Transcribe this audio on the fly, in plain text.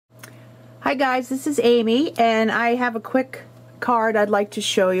Hi guys, this is Amy, and I have a quick card I'd like to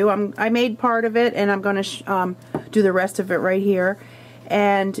show you. I made part of it, and I'm going to do the rest of it right here.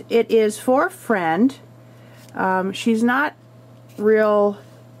 And it is for a friend. She's not real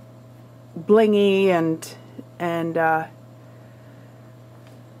blingy and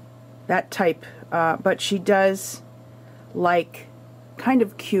that type, but she does like kind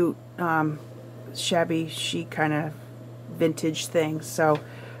of cute, shabby chic kind of vintage things. So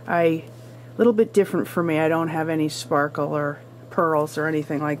a little bit different for me. I don't have any sparkle or pearls or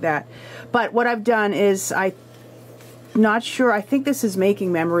anything like that. But what I've done is, I'm not sure, I think this is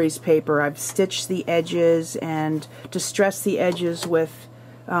Making Memories paper. I've stitched the edges and distressed the edges with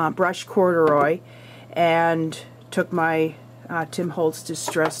brushed corduroy, and took my Tim Holtz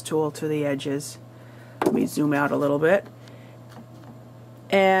distress tool to the edges. Let me zoom out a little bit.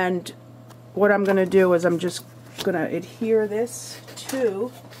 And what I'm going to do is I'm just going to adhere this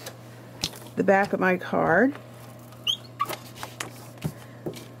to the back of my card.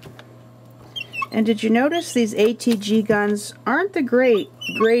 And did you notice these ATG guns aren't the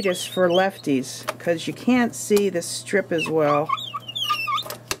greatest for lefties, because you can't see the strip as well.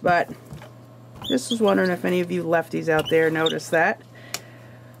 But just was wondering if any of you lefties out there noticed that.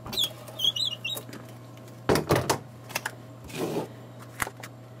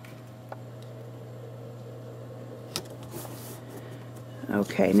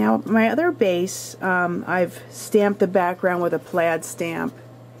 Okay, now my other base, I've stamped the background with a plaid stamp,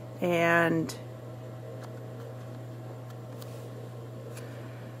 and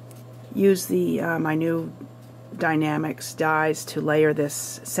use the my new Dynamics dies to layer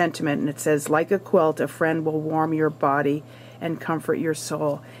this sentiment. And it says, like a quilt, a friend will warm your body and comfort your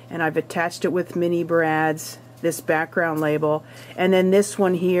soul. And I've attached it with mini brads, this background label, and then this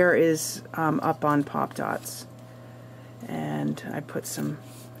one here is up on Pop Dots. And I put some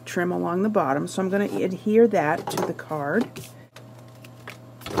trim along the bottom, so I'm going to adhere that to the card.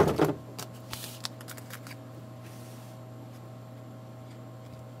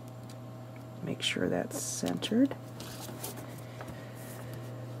 Make sure that's centered.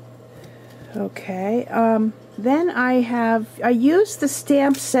 Okay, then I used the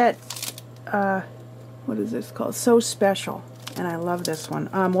stamp set, what is this called? So Special, and I love this one.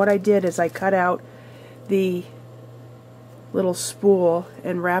 What I did is I cut out the little spool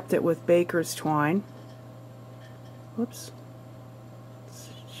and wrapped it with baker's twine. Whoops. Let's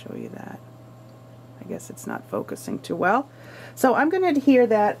show you that. I guess it's not focusing too well. So I'm going to adhere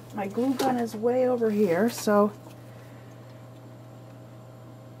that. My glue gun is way over here, so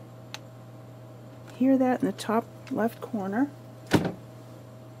adhere that in the top left corner.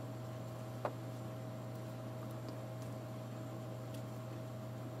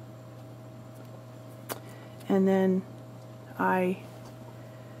 And then I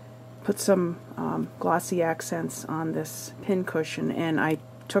put some glossy accents on this pin cushion, and I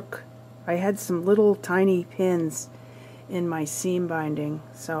had some little tiny pins in my seam binding,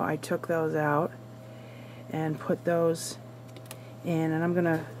 so I took those out and put those in, and I'm going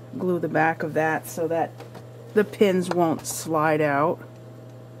to glue the back of that so that the pins won't slide out.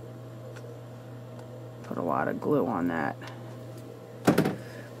 Put a lot of glue on that.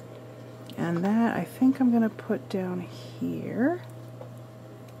 And that I think I'm going to put down here.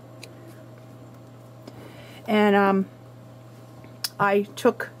 And I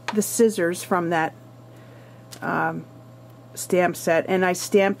took the scissors from that stamp set, and I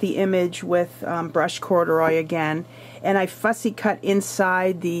stamped the image with brushed corduroy again, and I fussy cut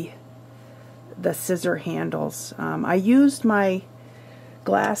inside the scissor handles. I used my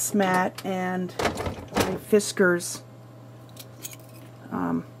glass mat and my Fiskars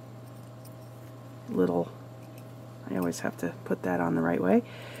I always have to put that on the right way,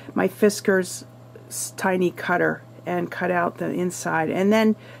 my Fiskars tiny cutter, and cut out the inside. And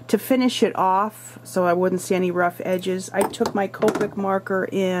then to finish it off so I wouldn't see any rough edges, I took my Copic marker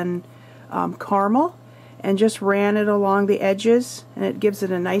in caramel and just ran it along the edges, and it gives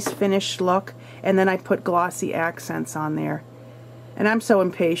it a nice finished look. And then I put glossy accents on there. And I'm so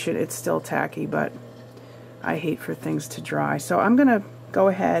impatient, it's still tacky, but I hate for things to dry. So I'm going to go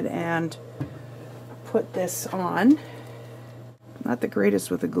ahead and put this on. Not the greatest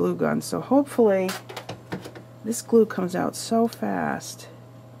with a glue gun, so hopefully this glue comes out so fast.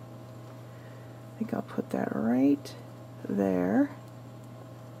 I think I'll put that right there.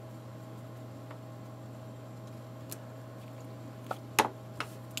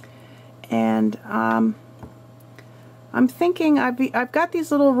 And I'm thinking I've got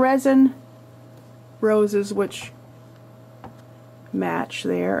these little resin roses which match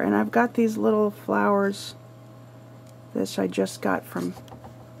there, and I've got these little flowers this I just got from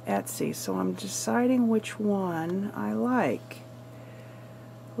Etsy, so I'm deciding which one I like.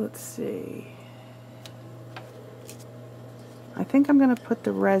 Let's see. I think I'm going to put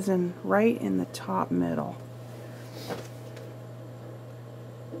the resin right in the top middle.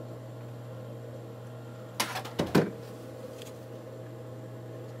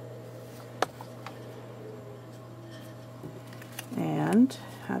 And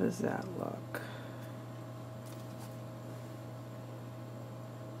how does that look?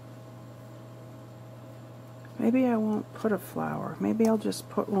 Maybe I won't put a flower. Maybe I'll just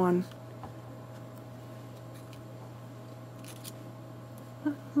put one.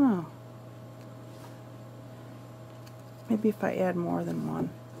 Oh. Maybe if I add more than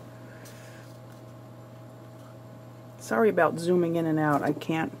one. Sorry about zooming in and out. I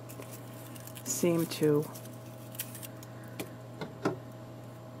can't seem to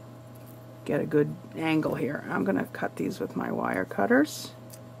get a good angle here. I'm going to cut these with my wire cutters.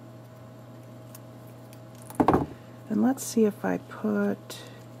 And let's see if I put,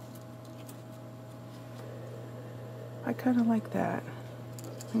 I kind of like that.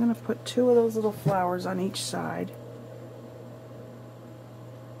 I'm going to put 2 of those little flowers on each side.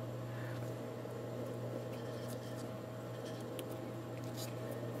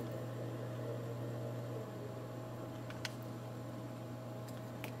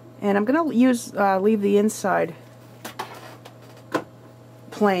 And I'm going to use leave the inside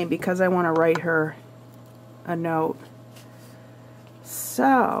plain because I want to write her a note.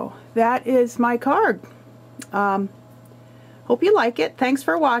 So that is my card. Hope you like it. Thanks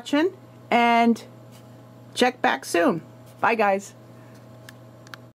for watching, and check back soon. Bye, guys.